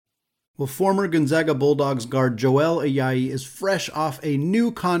Well, former Gonzaga Bulldogs guard Joel Ayayi is fresh off a new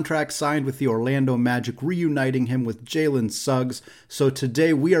contract signed with the Orlando Magic, reuniting him with Jalen Suggs. So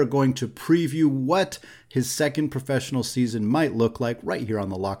today we are going to preview what his second professional season might look like right here on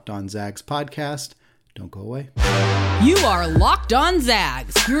the Locked On Zags podcast. Don't go away. You are Locked On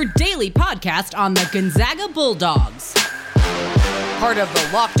Zags, your daily podcast on the Gonzaga Bulldogs. Part of the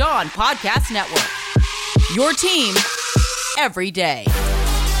Locked On Podcast Network. Your team every day.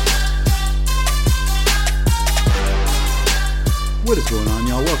 What is going on,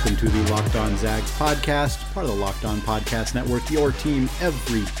 y'all? Welcome to the Locked On Zags podcast, part of the Locked On Podcast Network, your team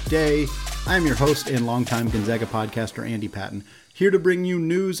every day. I'm your host and longtime Gonzaga podcaster, Andy Patton, here to bring you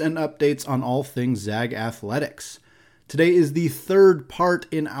news and updates on all things Zag athletics. Today is the third part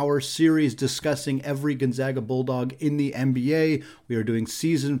in our series discussing every Gonzaga Bulldog in the NBA. We are doing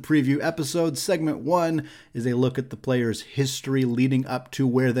season preview episodes. Segment 1 is a look at the players' history leading up to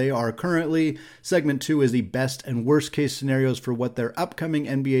where they are currently. Segment 2 is the best and worst case scenarios for what their upcoming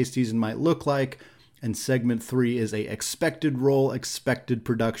NBA season might look like. And segment 3 is a expected role, expected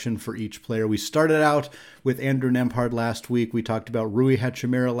production for each player. We started out with Andrew Nembhard last week. We talked about Rui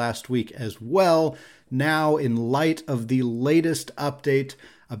Hachimura last week as well. Now, in light of the latest update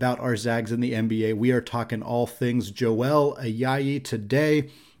about our Zags in the NBA, we are talking all things Joel Ayayi today.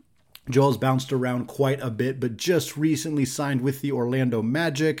 Joel's bounced around quite a bit, but just recently signed with the Orlando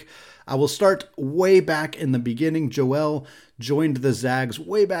Magic. I will start way back in the beginning. Joel joined the Zags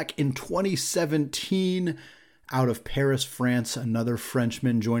way back in 2017 out of Paris, France. Another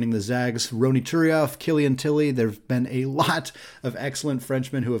Frenchman joining the Zags. Rony Turiaf, Killian Tilly. There have been a lot of excellent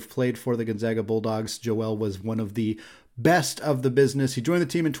Frenchmen who have played for the Gonzaga Bulldogs. Joel was one of the best of the business. He joined the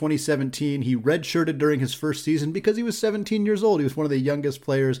team in 2017. He redshirted during his first season because he was 17 years old. He was one of the youngest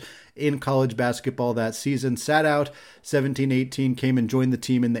players in college basketball that season. Sat out 17-18, came and joined the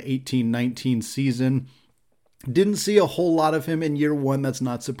team in the 18-19 season. Didn't see a whole lot of him in year one. That's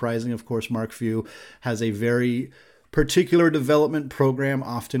not surprising. Of course, Mark Few has a very particular development program,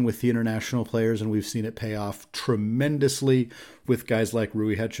 often with the international players, and we've seen it pay off tremendously with guys like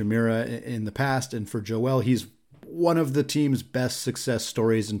Rui Hachimura in the past. And for Joel, he's one of the team's best success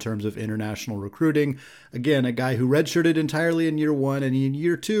stories in terms of international recruiting. Again, a guy who redshirted entirely in year one, and in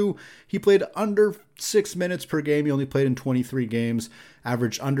year two, he played under 6 minutes per game. He only played in 23 games,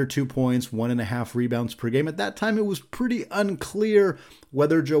 averaged under 2 points, 1.5 rebounds per game. At that time, it was pretty unclear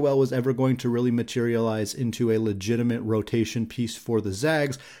whether Joel was ever going to really materialize into a legitimate rotation piece for the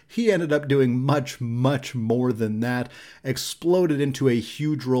Zags. He ended up doing much, much more than that, exploded into a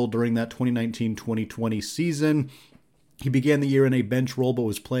huge role during that 2019-2020 season. He began the year in a bench role, but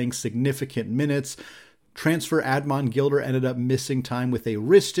was playing significant minutes. Transfer Admon Gilder ended up missing time with a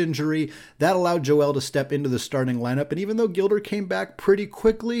wrist injury. That allowed Joel to step into the starting lineup. And even though Gilder came back pretty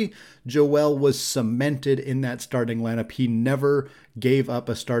quickly, Joel was cemented in that starting lineup. He never gave up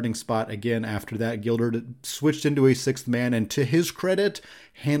a starting spot again after that. Gilder switched into a sixth man, and to his credit,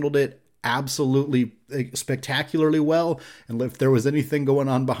 handled it absolutely spectacularly well. And if there was anything going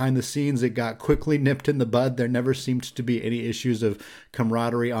on behind the scenes, it got quickly nipped in the bud. There never seemed to be any issues of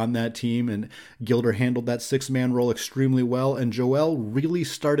camaraderie on that team, and Gilder handled that six-man role extremely well, and Joel really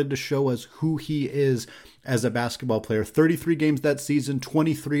started to show us who he is as a basketball player. 33 games that season,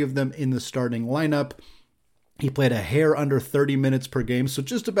 23 of them in the starting lineup. He played a hair under 30 minutes per game, so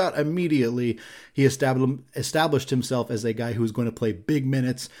just about immediately he established himself as a guy who was going to play big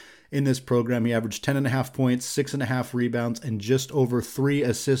minutes in this program. He averaged 10.5 points, 6.5 rebounds, and just over 3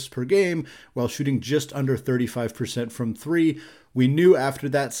 assists per game, while shooting just under 35% from three. We knew after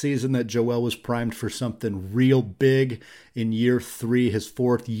that season that Joel was primed for something real big in year 3, his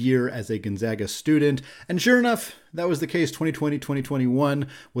 4th year as a Gonzaga student. And sure enough, that was the case. 2020-2021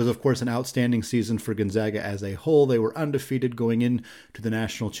 was, of course, an outstanding season for Gonzaga as a whole. They were undefeated going into the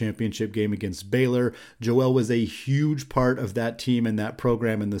national championship game against Baylor. Joel was a huge part of that team and that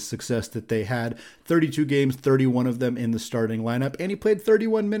program and the success that they had. 32 games, 31 of them in the starting lineup, and he played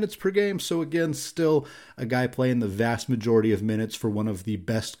 31 minutes per game. So again, still a guy playing the vast majority of minutes for one of the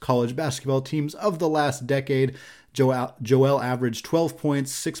best college basketball teams of the last decade. Joel averaged 12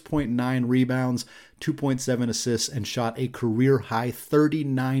 points, 6.9 rebounds, 2.7 assists, and shot a career-high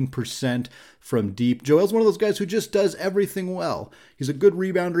 39% from deep. Joel's one of those guys who just does everything well. He's a good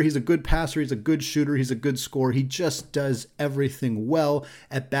rebounder, he's a good passer, he's a good shooter, he's a good scorer. He just does everything well.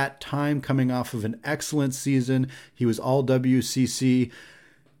 At that time, coming off of an excellent season, he was all WCC.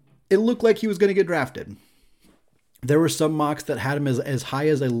 It looked like he was going to get drafted. There were some mocks that had him as high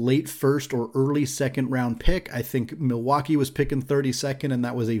as a late first or early second round pick. I think Milwaukee was picking 32nd, and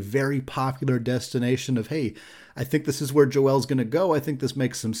that was a very popular destination of, hey, I think this is where Joel's going to go. I think this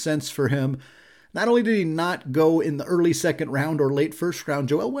makes some sense for him. Not only did he not go in the early second round or late first round,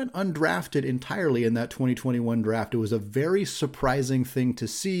 Joel went undrafted entirely in that 2021 draft. It was a very surprising thing to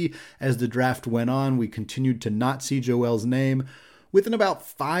see as the draft went on. We continued to not see Joel's name. Within about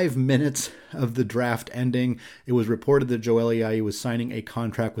 5 minutes of the draft ending, it was reported that Joel Ayayi was signing a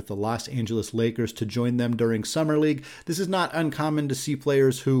contract with the Los Angeles Lakers to join them during Summer League. This is not uncommon to see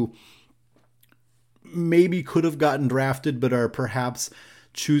players who maybe could have gotten drafted but are perhaps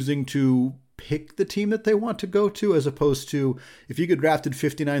choosing to pick the team that they want to go to, as opposed to if you get drafted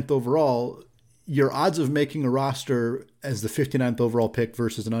 59th overall, your odds of making a roster as the 59th overall pick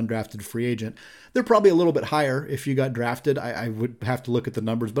versus an undrafted free agent, they're probably a little bit higher if you got drafted. I would have to look at the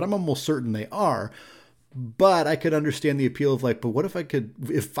numbers, but I'm almost certain they are. But I could understand the appeal of but what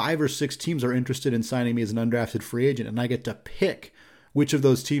if 5 or 6 teams are interested in signing me as an undrafted free agent and I get to pick which of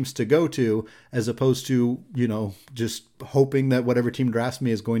those teams to go to, as opposed to, just hoping that whatever team drafts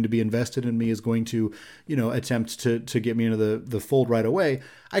me is going to be invested in me, is going to, attempt to get me into the fold right away.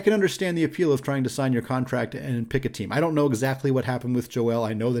 I can understand the appeal of trying to sign your contract and pick a team. I don't know exactly what happened with Joel.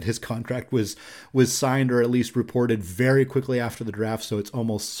 I know that his contract was signed, or at least reported, very quickly after the draft, so it's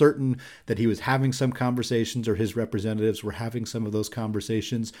almost certain that he was having some conversations, or his representatives were having some of those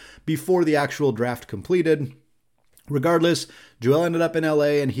conversations before the actual draft completed. Regardless, Joel ended up in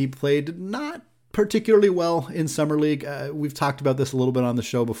LA, and he played not particularly well in Summer League. We've talked about this a little bit on the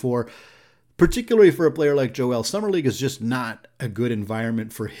show before. Particularly for a player like Joel, Summer League is just not a good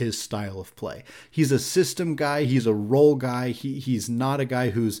environment for his style of play. He's a system guy. He's a role guy. He's not a guy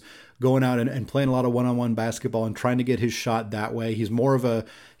who's going out and playing a lot of one-on-one basketball and trying to get his shot that way. He's more of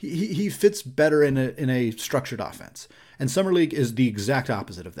he fits better in a structured offense. And Summer League is the exact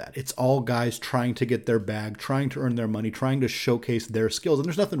opposite of that. It's all guys trying to get their bag, trying to earn their money, trying to showcase their skills. And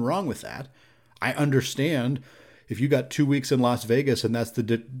there's nothing wrong with that. I understand if you got 2 weeks in Las Vegas and that's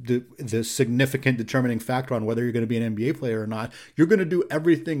the significant determining factor on whether you're going to be an NBA player or not, you're going to do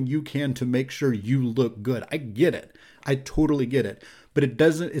everything you can to make sure you look good. I get it. I totally get it. But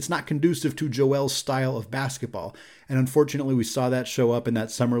it's not conducive to Joel's style of basketball. And unfortunately, we saw that show up in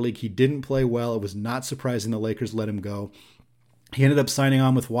that Summer League. He didn't play well. It was not surprising the Lakers let him go. He ended up signing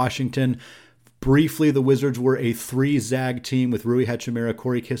on with Washington. Briefly, the Wizards were a 3-Zag team with Rui Hachimura,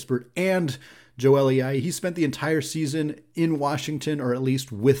 Corey Kispert, and Joel Ayayi. He spent the entire season in Washington, or at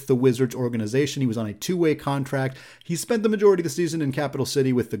least with the Wizards organization. He was on a 2-way contract. He spent the majority of the season in Capital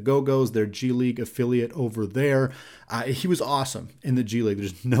City with the Go-Go's, their G League affiliate over there. He was awesome in the G League.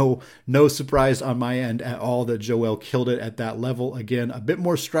 There's no surprise on my end at all that Joel killed it at that level. Again, a bit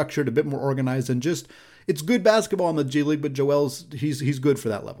more structured, a bit more organized, and just it's good basketball in the G League, but he's good for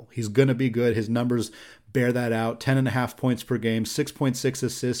that level. He's going to be good. His numbers bear that out. 10.5 points per game, 6.6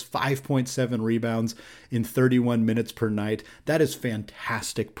 assists, 5.7 rebounds in 31 minutes per night. That is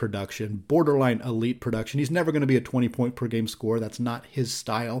fantastic production, borderline elite production. He's never going to be a 20-point per game scorer. That's not his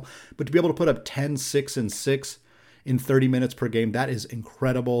style. But to be able to put up 10, 6, and 6 in 30 minutes per game, that is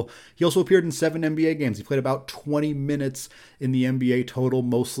incredible. He also appeared in 7 NBA games. He played about 20 minutes in the NBA total,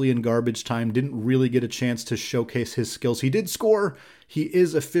 mostly in garbage time. Didn't really get a chance to showcase his skills. He did score. He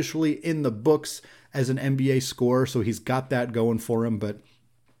is officially in the books as an NBA scorer, so he's got that going for him, but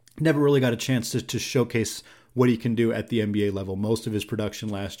never really got a chance to showcase what he can do at the NBA level. Most of his production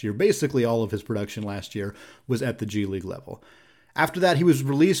last year, basically all of his production last year, was at the G League level. After that, he was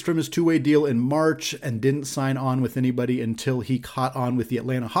released from his 2-way deal in March and didn't sign on with anybody until he caught on with the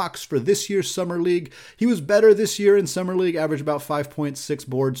Atlanta Hawks for this year's Summer League. He was better this year in Summer League, averaged about 5.6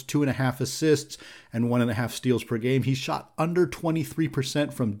 boards, 2.5 assists, and 1.5 steals per game. He shot under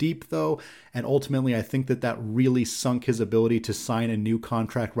 23% from deep, though, and ultimately I think that really sunk his ability to sign a new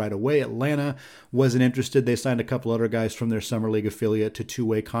contract right away. Atlanta wasn't interested. They signed a couple other guys from their Summer League affiliate to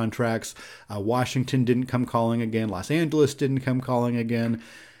 2-way contracts. Washington didn't come calling again. Los Angeles didn't come calling again.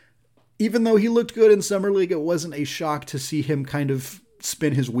 Even though he looked good in Summer League, it wasn't a shock to see him kind of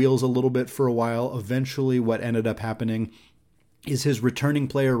spin his wheels a little bit for a while. Eventually, what ended up happening is his returning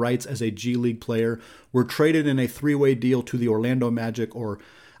player rights as a G League player were traded in a 3-way deal to the Orlando Magic, or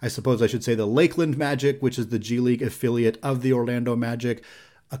I suppose I should say the Lakeland Magic, which is the G League affiliate of the Orlando Magic.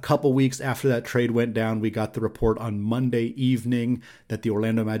 A couple weeks after that trade went down, we got the report on Monday evening that the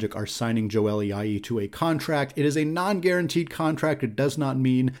Orlando Magic are signing Joel Ayayi to a contract. It is a non-guaranteed contract. It does not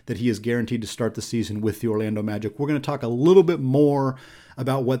mean that he is guaranteed to start the season with the Orlando Magic. We're going to talk a little bit more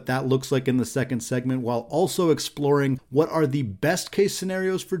about what that looks like in the second segment, while also exploring what are the best case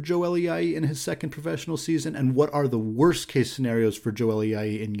scenarios for Joel Ayayi in his second professional season and what are the worst case scenarios for Joel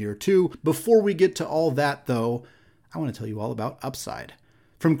Ayayi in year two. Before we get to all that, though, I want to tell you all about Upside.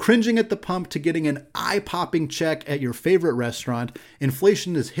 From cringing at the pump to getting an eye-popping check at your favorite restaurant,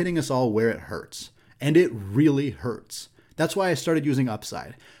 inflation is hitting us all where it hurts. And it really hurts. That's why I started using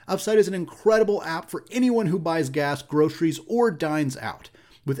Upside. Upside is an incredible app for anyone who buys gas, groceries, or dines out.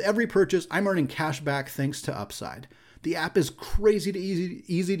 With every purchase, I'm earning cash back thanks to Upside. The app is crazy to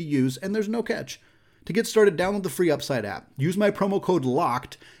easy to use, and there's no catch. To get started, download the free Upside app. Use my promo code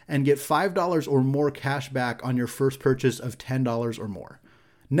LOCKED and get $5 or more cash back on your first purchase of $10 or more.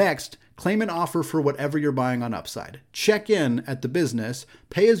 Next, claim an offer for whatever you're buying on Upside. Check in at the business,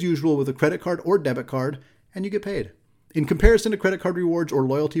 pay as usual with a credit card or debit card, and you get paid. In comparison to credit card rewards or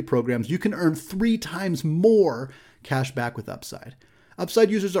loyalty programs, you can earn 3 times more cash back with Upside.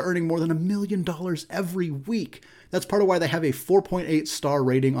 Upside users are earning more than $1 million every week. That's part of why they have a 4.8 star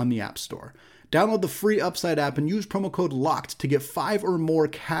rating on the App Store. Download the free Upside app and use promo code LOCKED to get 5 or more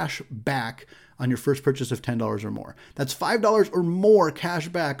cash back on your first purchase of $10 or more. That's $5 or more cash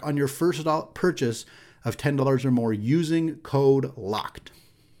back on your first purchase of $10 or more using code LOCKED.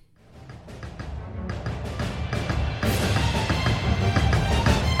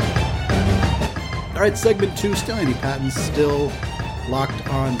 All right, segment 2, still Andy Patton, still Locked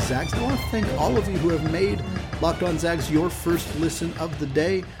On Zags. I want to thank all of you who have made Locked On Zags your first listen of the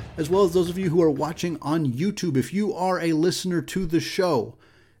day, as well as those of you who are watching on YouTube. If you are a listener to the show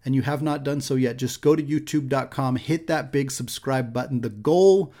and you have not done so yet, just go to youtube.com, hit that big subscribe button. The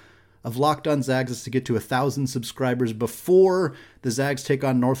goal of Locked On Zags is to get to 1,000 subscribers before the Zags take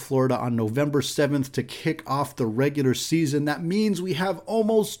on North Florida on November 7th to kick off the regular season. That means we have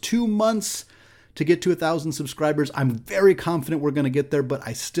almost 2 months to get to 1,000 subscribers. I'm very confident we're going to get there, but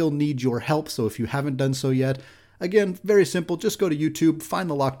I still need your help. So if you haven't done so yet, again, very simple. Just go to YouTube, find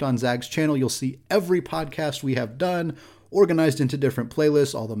the Locked On Zags channel. You'll see every podcast we have done organized into different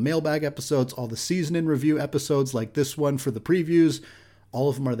playlists, all the mailbag episodes, all the season in review episodes like this one for the previews. All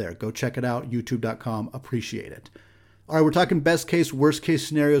of them are there. Go check it out, youtube.com. Appreciate it. All right, we're talking best case, worst case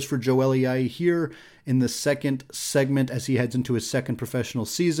scenarios for Joel Ayayi here in the second segment as he heads into his second professional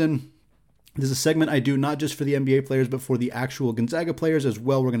season. This is a segment I do not just for the NBA players, but for the actual Gonzaga players as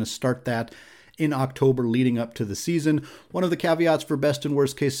well. We're going to start that in October leading up to the season. One of the caveats for best and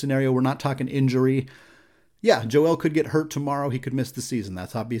worst case scenario, we're not talking injury. Yeah, Joel could get hurt tomorrow. He could miss the season.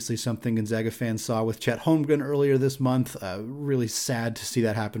 That's obviously something Gonzaga fans saw with Chet Holmgren earlier this month. Really sad to see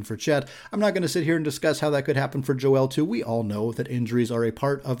that happen for Chet. I'm not going to sit here and discuss how that could happen for Joel too. We all know that injuries are a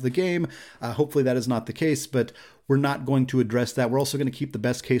part of the game. Hopefully that is not the case, but we're not going to address that. We're also going to keep the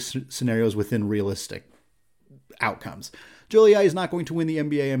best case scenarios within realistic outcomes. Joel Ayayi is not going to win the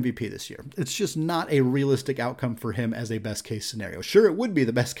NBA MVP this year. It's just not a realistic outcome for him as a best case scenario. Sure, it would be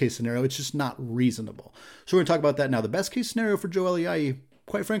the best case scenario. It's just not reasonable. So we're going to talk about that now. The best case scenario for Joel Ayayi,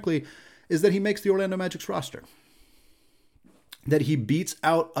 quite frankly, is that he makes the Orlando Magic's roster. That he beats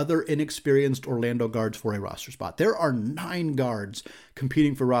out other inexperienced Orlando guards for a roster spot. There are 9 guards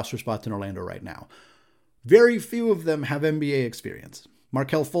competing for roster spots in Orlando right now. Very few of them have NBA experience.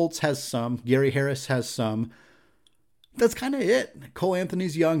 Markelle Fultz has some. Gary Harris has some. That's kind of it. Cole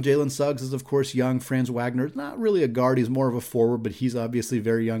Anthony's young. Jalen Suggs is, of course, young. Franz Wagner is not really a guard. He's more of a forward, but he's obviously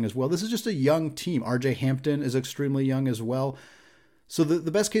very young as well. This is just a young team. RJ Hampton is extremely young as well. So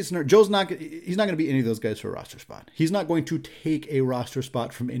the best case scenario, he's not going to be any of those guys for a roster spot. He's not going to take a roster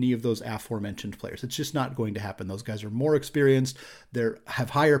spot from any of those aforementioned players. It's just not going to happen. Those guys are more experienced. They have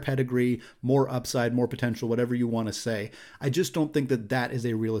higher pedigree, more upside, more potential, whatever you want to say. I just don't think that that is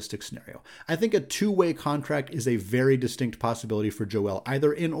a realistic scenario. I think a 2-way contract is a very distinct possibility for Joel,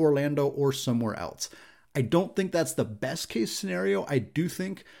 either in Orlando or somewhere else. I don't think that's the best case scenario. I do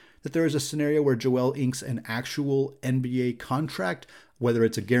think that there is a scenario where Joel inks an actual NBA contract, whether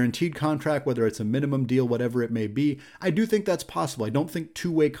it's a guaranteed contract, whether it's a minimum deal, whatever it may be. I do think that's possible. I don't think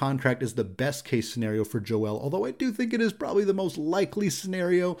 2-way contract is the best case scenario for Joel, although I do think it is probably the most likely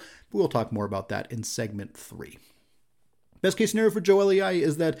scenario. We'll talk more about that in segment 3. Best case scenario for Joel Ayayi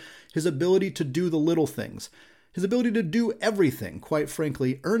is that his ability to do the little things, his ability to do everything, quite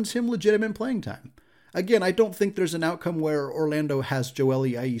frankly, earns him legitimate playing time. Again, I don't think there's an outcome where Orlando has Joel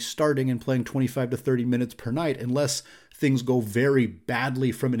Ayayi starting and playing 25 to 30 minutes per night unless things go very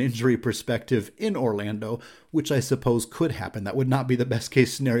badly from an injury perspective in Orlando, which I suppose could happen. That would not be the best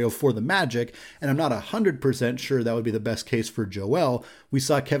case scenario for the Magic, and I'm not 100% sure that would be the best case for Joel. We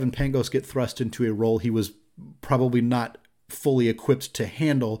saw Kevin Pangos get thrust into a role he was probably not fully equipped to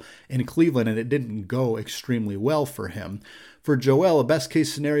handle in Cleveland, and it didn't go extremely well for him. For Joel, a best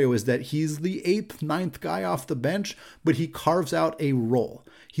case scenario is that he's the 8th, 9th guy off the bench, but he carves out a role.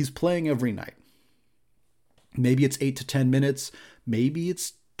 He's playing every night. Maybe it's 8 to 10 minutes. Maybe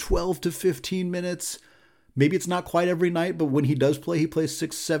it's 12 to 15 minutes. Maybe it's not quite every night, but when he does play, he plays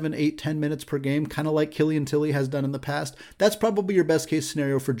 6, 7, 8, 10 minutes per game, kind of like Killian Tillie has done in the past. That's probably your best case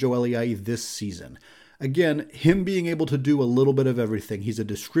scenario for Joel Ayayi this season. Again, him being able to do a little bit of everything. He's a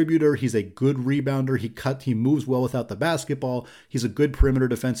distributor. He's a good rebounder. He moves well without the basketball. He's a good perimeter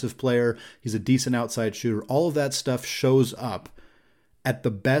defensive player. He's a decent outside shooter. All of that stuff shows up at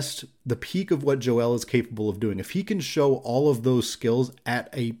the peak of what Joel is capable of doing. If he can show all of those skills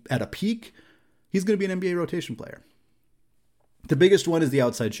at a peak, he's going to be an NBA rotation player. The biggest one is the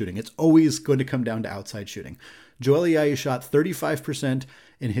outside shooting. It's always going to come down to outside shooting. Joel Ayayi shot 35%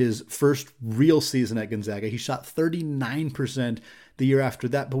 in his first real season at Gonzaga. He shot 39% the year after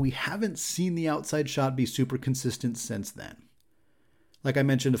that, but we haven't seen the outside shot be super consistent since then. Like I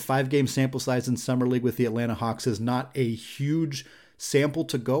mentioned, a 5-game sample size in Summer League with the Atlanta Hawks is not a huge sample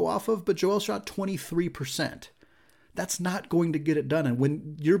to go off of, but Joel shot 23%. That's not going to get it done. And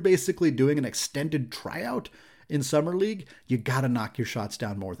when you're basically doing an extended tryout in Summer League, you got to knock your shots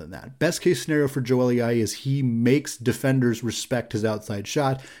down more than that. Best case scenario for Joel Ayayi is he makes defenders respect his outside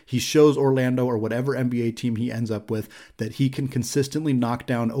shot. He shows Orlando or whatever NBA team he ends up with that he can consistently knock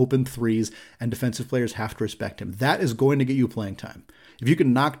down open threes and defensive players have to respect him. That is going to get you playing time. If you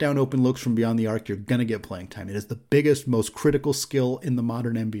can knock down open looks from beyond the arc, you're going to get playing time. It is the biggest, most critical skill in the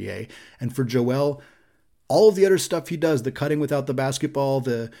modern NBA. And for Joel, all of the other stuff he does, the cutting without the basketball,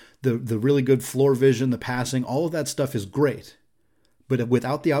 the really good floor vision, the passing, all of that stuff is great. But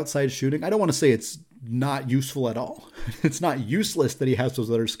without the outside shooting, I don't want to say it's not useful at all. It's not useless that he has those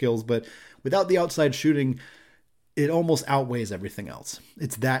other skills, but without the outside shooting, it almost outweighs everything else.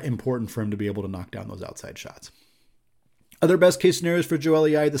 It's that important for him to be able to knock down those outside shots. Other best case scenarios for Joel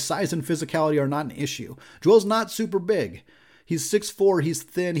Ayayi, the size and physicality are not an issue. Joel's not super big. He's 6'4", he's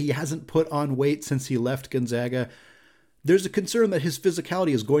thin, he hasn't put on weight since he left Gonzaga. There's a concern that his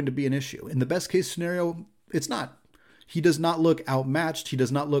physicality is going to be an issue. In the best case scenario, it's not. He does not look outmatched. He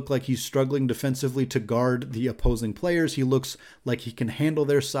does not look like he's struggling defensively to guard the opposing players. He looks like he can handle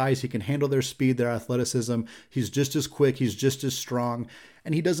their size, he can handle their speed, their athleticism. He's just as quick, he's just as strong,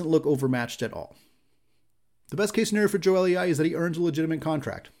 and he doesn't look overmatched at all. The best case scenario for Joel Ayayi is that he earns a legitimate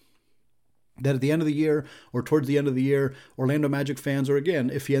contract. That at the end of the year or towards the end of the year, Orlando Magic fans, or again,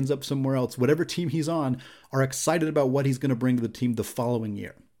 if he ends up somewhere else, whatever team he's on, are excited about what he's going to bring to the team the following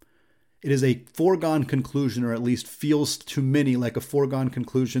year. It is a foregone conclusion, or at least feels to many like a foregone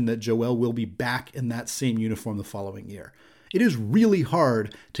conclusion, that Joel will be back in that same uniform the following year. It is really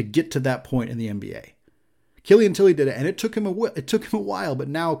hard to get to that point in the NBA. Killian Tillie did it, and it took him a while, but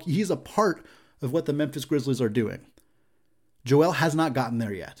now he's a part of what the Memphis Grizzlies are doing. Joel has not gotten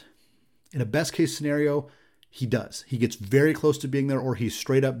there yet. In a best case scenario, he does. He gets very close to being there, or he's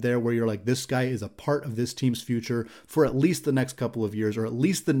straight up there where you're like, this guy is a part of this team's future for at least the next couple of years, or at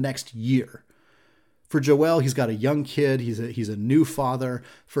least the next year. For Joel, he's got a young kid. He's a new father.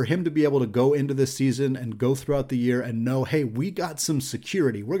 For him to be able to go into this season and go throughout the year and know, hey, we got some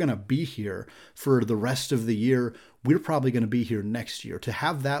security. We're going to be here for the rest of the year. We're probably going to be here next year. To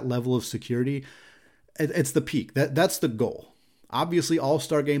have that level of security, it's the peak. That's the goal. Obviously,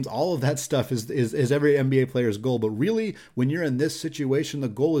 all-star games, all of that stuff is every NBA player's goal. But really, when you're in this situation, the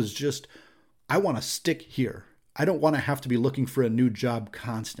goal is just, I want to stick here. I don't want to have to be looking for a new job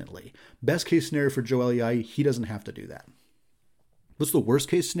constantly. Best case scenario for Joel Ayayi, he doesn't have to do that. What's the worst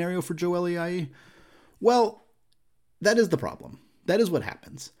case scenario for Joel Ayayi? Well, that is the problem. That is what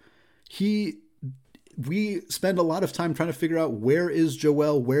happens. We spend a lot of time trying to figure out, where is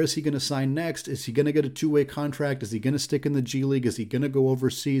Joel? Where is he going to sign next? Is he going to get a 2-way contract? Is he going to stick in the G League? Is he going to go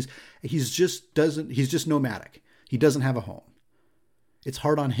overseas? He's just nomadic. He doesn't have a home. It's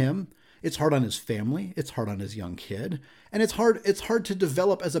hard on him. It's hard on his family. It's hard on his young kid. And it's hard to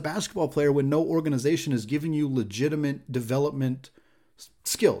develop as a basketball player when no organization is giving you legitimate development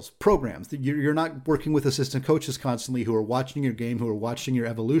skills, programs. You're not working with assistant coaches constantly who are watching your game, who are watching your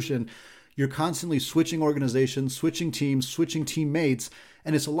evolution. You're constantly switching organizations, switching teams, switching teammates,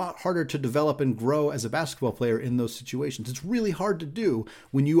 and it's a lot harder to develop and grow as a basketball player in those situations. It's really hard to do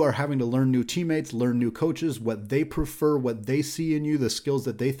when you are having to learn new teammates, learn new coaches, what they prefer, what they see in you, the skills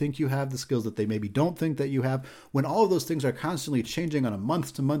that they think you have, the skills that they maybe don't think that you have. When all of those things are constantly changing on a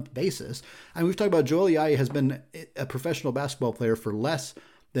month-to-month basis, and we've talked about Joel Ayayi has been a professional basketball player for less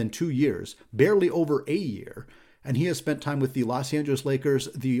than 2 years, barely over a year. And he has spent time with the Los Angeles Lakers,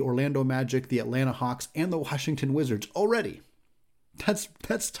 the Orlando Magic, the Atlanta Hawks, and the Washington Wizards already. That's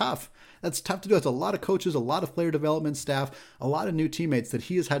tough. That's tough to do. That's a lot of coaches, a lot of player development staff, a lot of new teammates that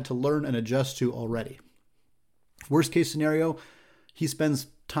he has had to learn and adjust to already. Worst case scenario, he spends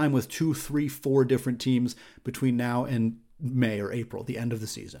time with 2, 3, 4 different teams between now and May or April, the end of the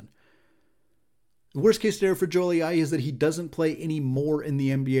season. The worst case scenario for Joel Ayayi is that he doesn't play any more in the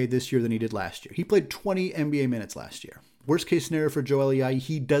NBA this year than he did last year. He played 20 NBA minutes last year. Worst case scenario for Joel Ayayi,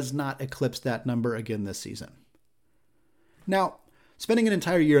 he does not eclipse that number again this season. Now, spending an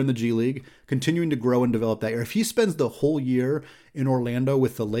entire year in the G League, continuing to grow and develop that year, if he spends the whole year in Orlando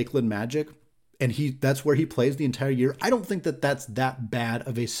with the Lakeland Magic, and that's where he plays the entire year, I don't think that that's that bad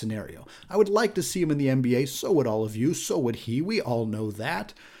of a scenario. I would like to see him in the NBA, so would all of you, so would he, we all know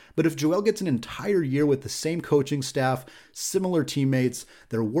that. But if Joel gets an entire year with the same coaching staff, similar teammates,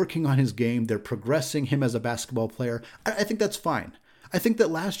 they're working on his game, they're progressing him as a basketball player, I think that's fine. I think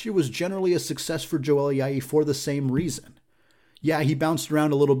that last year was generally a success for Joel Ayayi for the same reason. Yeah, he bounced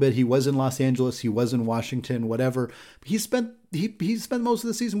around a little bit. He was in Los Angeles, he was in Washington, whatever. He spent most of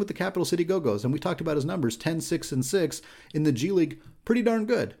the season with the Capital City Go-Go's, and we talked about his numbers, 10, 6, and 6 in the G League, pretty darn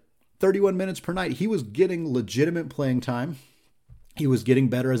good. 31 minutes per night. He was getting legitimate playing time. He was getting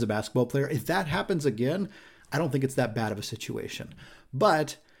better as a basketball player. If that happens again, I don't think it's that bad of a situation.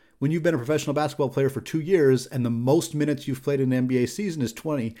 But when you've been a professional basketball player for 2 years and the most minutes you've played in an NBA season is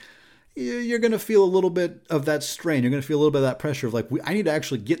 20, you're going to feel a little bit of that strain. You're going to feel a little bit of that pressure of like, I need to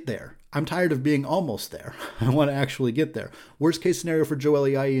actually get there. I'm tired of being almost there. I want to actually get there. Worst case scenario for Joel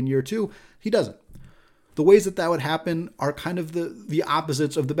Ayayi in year 2, he doesn't. The ways that would happen are kind of the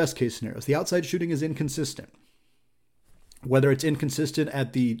opposites of the best case scenarios. The outside shooting is inconsistent. Whether it's inconsistent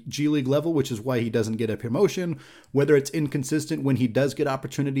at the G League level, which is why he doesn't get a promotion, whether it's inconsistent when he does get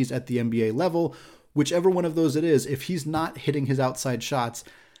opportunities at the NBA level, whichever one of those it is, if he's not hitting his outside shots,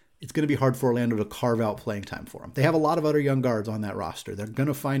 it's going to be hard for Orlando to carve out playing time for him. They have a lot of other young guards on that roster. They're going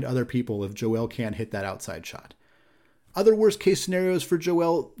to find other people if Joel can't hit that outside shot. Other worst case scenarios for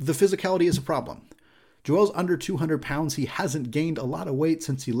Joel, the physicality is a problem. Joel's under 200 pounds. He hasn't gained a lot of weight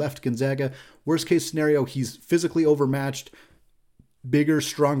since he left Gonzaga. Worst case scenario, he's physically overmatched. Bigger,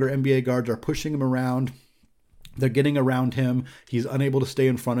 stronger NBA guards are pushing him around. They're getting around him. He's unable to stay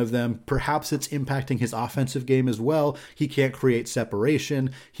in front of them. Perhaps it's impacting his offensive game as well. He can't create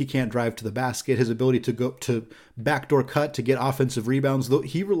separation. He can't drive to the basket. His ability to go to backdoor cut to get offensive rebounds, though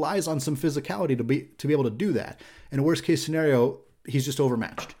he relies on some physicality to be able to do that. In a worst case scenario, he's just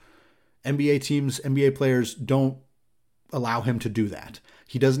overmatched. NBA teams, NBA players don't allow him to do that.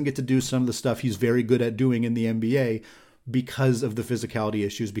 He doesn't get to do some of the stuff he's very good at doing in the NBA because of the physicality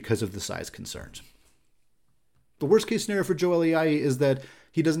issues, because of the size concerns. The worst case scenario for Joel Ayayi is that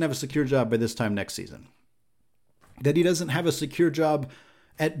he doesn't have a secure job by this time next season. That he doesn't have a secure job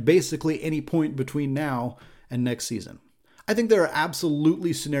at basically any point between now and next season. I think there are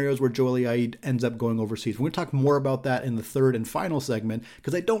absolutely scenarios where Joel Ayayi ends up going overseas. We're going to talk more about that in the third and final segment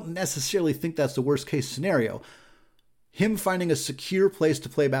because I don't necessarily think that's the worst case scenario. Him finding a secure place to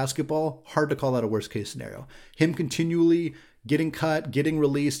play basketball, hard to call that a worst case scenario. Him continually getting cut, getting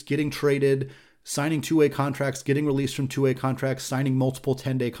released, getting traded, signing two-way contracts, getting released from two-way contracts, signing multiple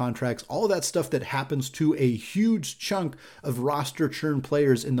 10-day contracts, all of that stuff that happens to a huge chunk of roster churn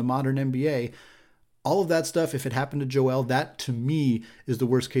players in the modern NBA. All of that stuff, if it happened to Joel, that to me is the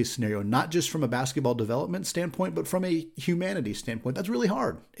worst case scenario, not just from a basketball development standpoint, but from a humanity standpoint. That's really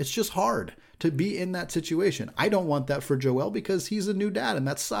hard. It's just hard to be in that situation. I don't want that for Joel because he's a new dad and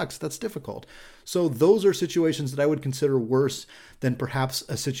that sucks. That's difficult. So those are situations that I would consider worse than perhaps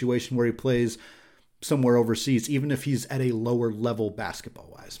a situation where he plays somewhere overseas, even if he's at a lower level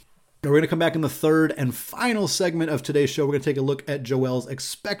basketball-wise. We're going to come back in the third and final segment of today's show. We're going to take a look at Joel's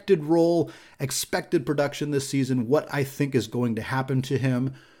expected role, expected production this season, what I think is going to happen to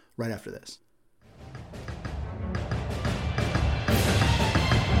him right after this.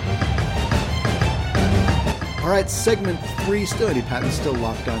 All right, segment 3, still Andy Patton, still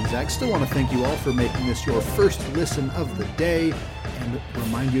Locked On Zag. Still want to thank you all for making this your first listen of the day and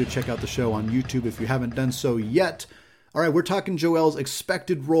remind you to check out the show on YouTube if you haven't done so yet. All right, we're talking Joel's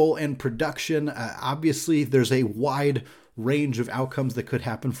expected role and production. Obviously, there's a wide range of outcomes that could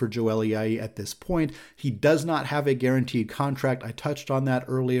happen for Joel Ayayi at this point. He does not have a guaranteed contract. I touched on that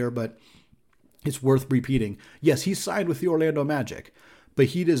earlier, but it's worth repeating. Yes, he signed with the Orlando Magic, but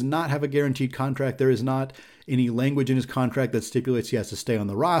he does not have a guaranteed contract. There is not any language in his contract that stipulates he has to stay on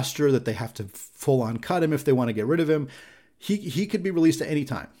the roster, that they have to full-on cut him if they want to get rid of him. He could be released at any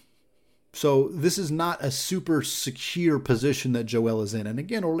time. So this is not a super secure position that Joel is in. And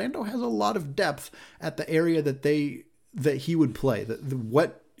again, Orlando has a lot of depth at the area that he would play.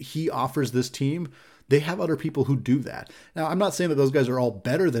 What he offers this team, they have other people who do that. Now, I'm not saying that those guys are all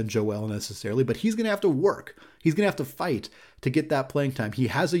better than Joel necessarily, but he's going to have to work. He's going to have to fight to get that playing time. He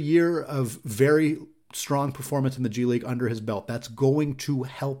has a year of very strong performance in the G League under his belt. That's going to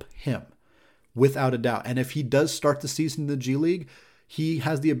help him without a doubt. And if he does start the season in the G League, he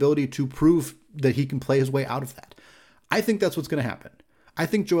has the ability to prove that he can play his way out of that. I think that's what's going to happen. I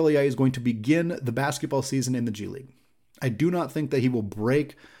think Joel Ayayi is going to begin the basketball season in the G League. I do not think that he will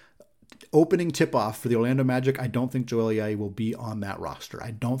break opening tip-off for the Orlando Magic. I don't think Joel Ayayi will be on that roster.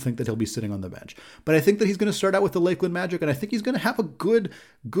 I don't think that he'll be sitting on the bench. But I think that he's going to start out with the Lakeland Magic, and I think he's going to have a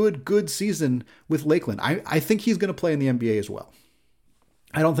good season with Lakeland. I think he's going to play in the NBA as well.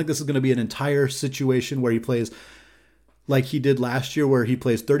 I don't think this is going to be an entire situation where he plays like he did last year, where he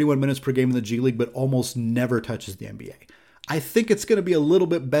plays 31 minutes per game in the G League, but almost never touches the NBA. I think it's going to be a little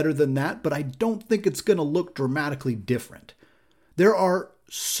bit better than that, but I don't think it's going to look dramatically different. There are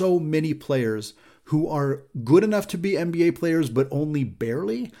so many players who are good enough to be NBA players, but only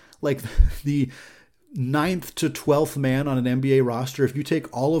barely. Like the 9th to 12th man on an NBA roster, if you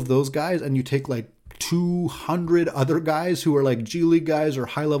take all of those guys and you take like 200 other guys who are like G League guys or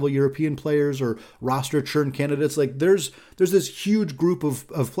high-level European players or roster churn candidates, like there's this huge group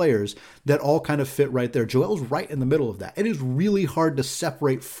of players that all kind of fit right there. Joel's right in the middle of that. It is really hard to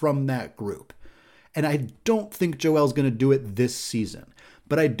separate from that group. And I don't think Joel's going to do it this season,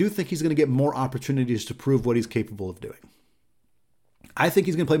 but I do think he's going to get more opportunities to prove what he's capable of doing. I think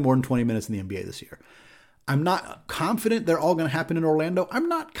he's going to play more than 20 minutes in the NBA this year. I'm not confident they're all going to happen in Orlando. I'm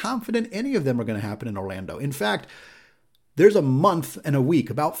not confident any of them are going to happen in Orlando. In fact, there's a month and a week,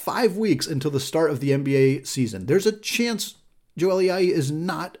 about 5 weeks until the start of the NBA season. There's a chance Joel Ayayi is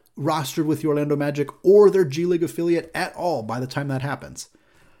not rostered with the Orlando Magic or their G League affiliate at all by the time that happens.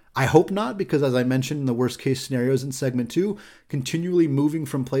 I hope not, because as I mentioned in the worst case scenarios in segment 2, continually moving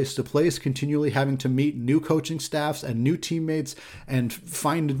from place to place, continually having to meet new coaching staffs and new teammates and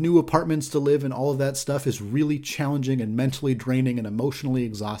find new apartments to live and all of that stuff is really challenging and mentally draining and emotionally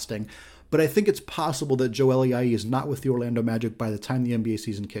exhausting. But I think it's possible that Joel Ayayi is not with the Orlando Magic by the time the NBA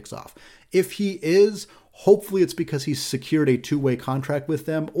season kicks off. If he is, hopefully it's because he's secured a two-way contract with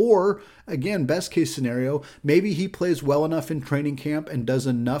them, or, again, best case scenario, maybe he plays well enough in training camp and does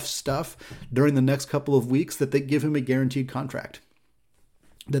enough stuff during the next couple of weeks that they give him a guaranteed contract,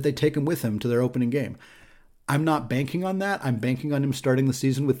 that they take him with him to their opening game. I'm not banking on that. I'm banking on him starting the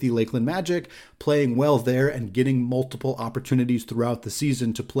season with the Lakeland Magic, playing well there, and getting multiple opportunities throughout the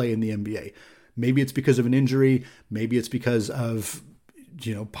season to play in the NBA. Maybe it's because of an injury. Maybe it's because of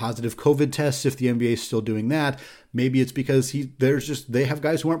positive COVID tests, if the NBA is still doing that. Maybe it's because they have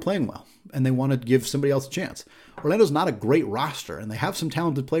guys who aren't playing well and they want to give somebody else a chance. Orlando's not a great roster and they have some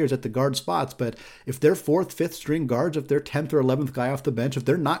talented players at the guard spots, but if they're 4th, 5th string guards, if they're 10th or 11th guy off the bench, if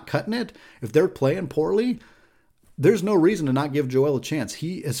they're not cutting it, if they're playing poorly, there's no reason to not give Joel a chance.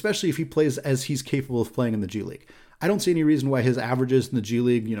 Especially if he plays as he's capable of playing in the G League. I don't see any reason why his averages in the G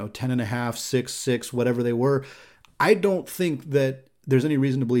League, 10.5, 6, whatever they were. I don't think that there's any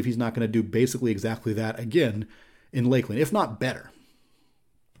reason to believe he's not going to do basically exactly that again in Lakeland, if not better.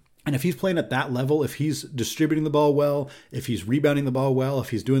 And if he's playing at that level, if he's distributing the ball well, if he's rebounding the ball well, if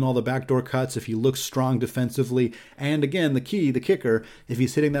he's doing all the backdoor cuts, if he looks strong defensively, and again, the kicker, if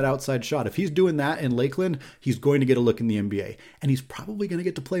he's hitting that outside shot, if he's doing that in Lakeland, he's going to get a look in the NBA. And he's probably going to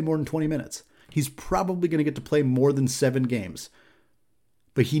get to play more than 20 minutes. He's probably going to get to play more than 7 games.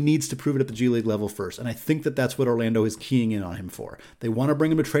 But he needs to prove it at the G League level first. And I think that that's what Orlando is keying in on him for. They want to bring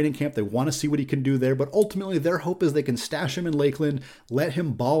him to training camp. They want to see what he can do there. But ultimately, their hope is they can stash him in Lakeland, let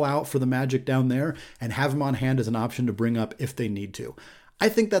him ball out for the Magic down there, and have him on hand as an option to bring up if they need to. I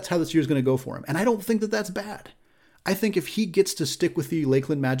think that's how this year is going to go for him. And I don't think that that's bad. I think if he gets to stick with the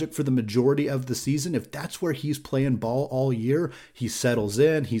Lakeland Magic for the majority of the season, if that's where he's playing ball all year, he settles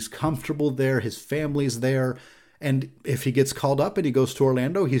in, he's comfortable there, his family's there. And if he gets called up and he goes to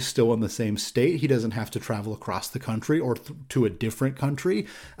Orlando, he's still in the same state. He doesn't have to travel across the country or to a different country.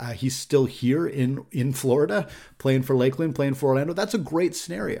 He's still here in Florida, playing for Lakeland, playing for Orlando. That's a great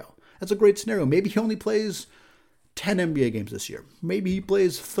scenario. Maybe he only plays 10 NBA games this year. Maybe he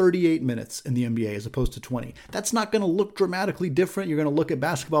plays 38 minutes in the NBA as opposed to 20. That's not going to look dramatically different. You're going to look at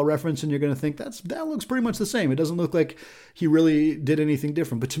Basketball Reference and you're going to think that looks pretty much the same. It doesn't look like he really did anything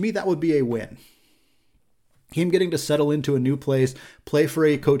different. But to me, that would be a win. Him getting to settle into a new place, play for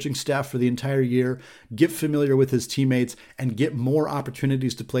a coaching staff for the entire year, get familiar with his teammates, and get more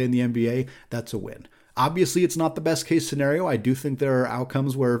opportunities to play in the NBA, that's a win. Obviously, it's not the best case scenario. I do think there are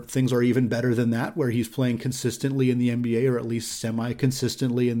outcomes where things are even better than that, where he's playing consistently in the NBA or at least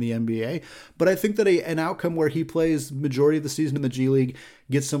semi-consistently in the NBA. But I think that an outcome where he plays majority of the season in the G League,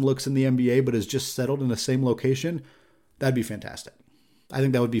 gets some looks in the NBA, but is just settled in the same location, that'd be fantastic. I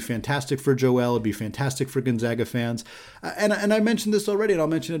think that would be fantastic for Joel. It'd be fantastic for Gonzaga fans. And I mentioned this already, and I'll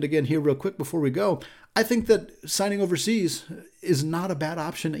mention it again here real quick before we go. I think that signing overseas is not a bad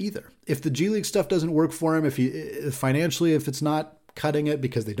option either. If the G League stuff doesn't work for him, if it's not cutting it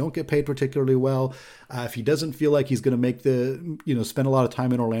because they don't get paid particularly well, if he doesn't feel like he's going to make spend a lot of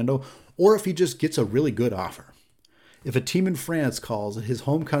time in Orlando, or if he just gets a really good offer. If a team in France calls his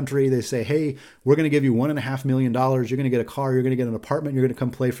home country, they say, hey, we're going to give you $1.5 million. You're going to get a car. You're going to get an apartment. You're going to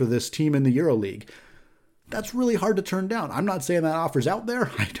come play for this team in the EuroLeague. That's really hard to turn down. I'm not saying that offer's out there.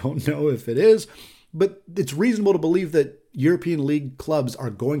 I don't know if it is. But it's reasonable to believe that European League clubs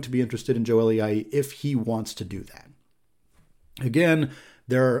are going to be interested in Joel Ayayi if he wants to do that. Again,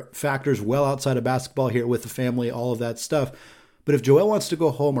 there are factors well outside of basketball here with the family, all of that stuff. But if Joel wants to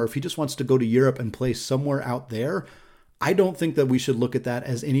go home or if he just wants to go to Europe and play somewhere out there, I don't think that we should look at that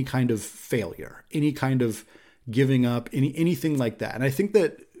as any kind of failure, any kind of giving up, anything like that. And I think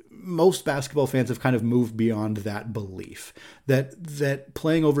that most basketball fans have kind of moved beyond that belief that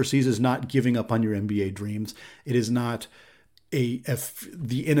playing overseas is not giving up on your NBA dreams. It is not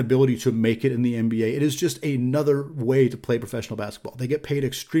the inability to make it in the NBA. It is just another way to play professional basketball. They get paid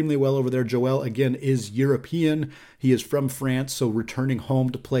extremely well over there. Joel, again, is European. He is from France, so returning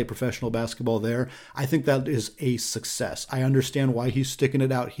home to play professional basketball there, I think that is a success. I understand why he's sticking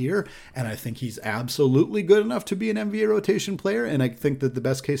it out here, and I think he's absolutely good enough to be an NBA rotation player, and I think that the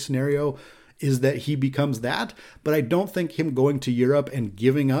best case scenario is that he becomes that, but I don't think him going to Europe and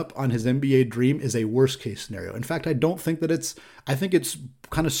giving up on his NBA dream is a worst case scenario. In fact, I think it's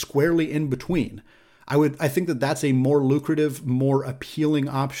kind of squarely in between. I think that that's a more lucrative, more appealing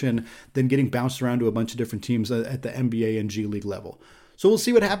option than getting bounced around to a bunch of different teams at the NBA and G League level. So we'll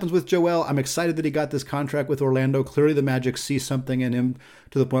see what happens with Joel. I'm excited that he got this contract with Orlando. Clearly the Magic see something in him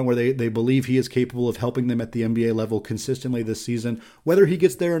to the point where they believe he is capable of helping them at the NBA level consistently this season. Whether he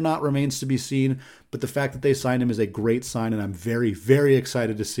gets there or not remains to be seen, but the fact that they signed him is a great sign, and I'm very, very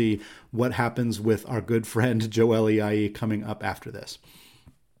excited to see what happens with our good friend Joel Ayayi coming up after this.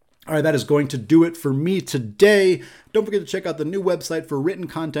 All right, that is going to do it for me today. Don't forget to check out the new website for written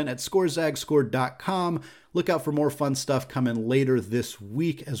content at scorezagscore.com. Look out for more fun stuff coming later this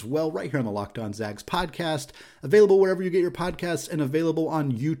week as well, right here on the Locked On Zags podcast. Available wherever you get your podcasts and available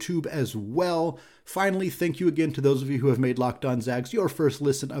on YouTube as well. Finally, thank you again to those of you who have made Locked On Zags your first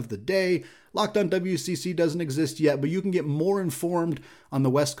listen of the day. Locked On WCC doesn't exist yet, but you can get more informed on the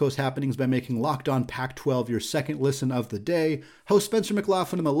West Coast happenings by making Locked On Pac-12 your second listen of the day. Host Spencer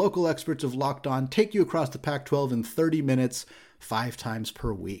McLaughlin and the local experts of Locked On take you across the Pac-12 in 30 minutes, 5 times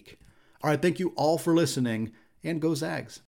per week. All right, thank you all for listening, and go Zags.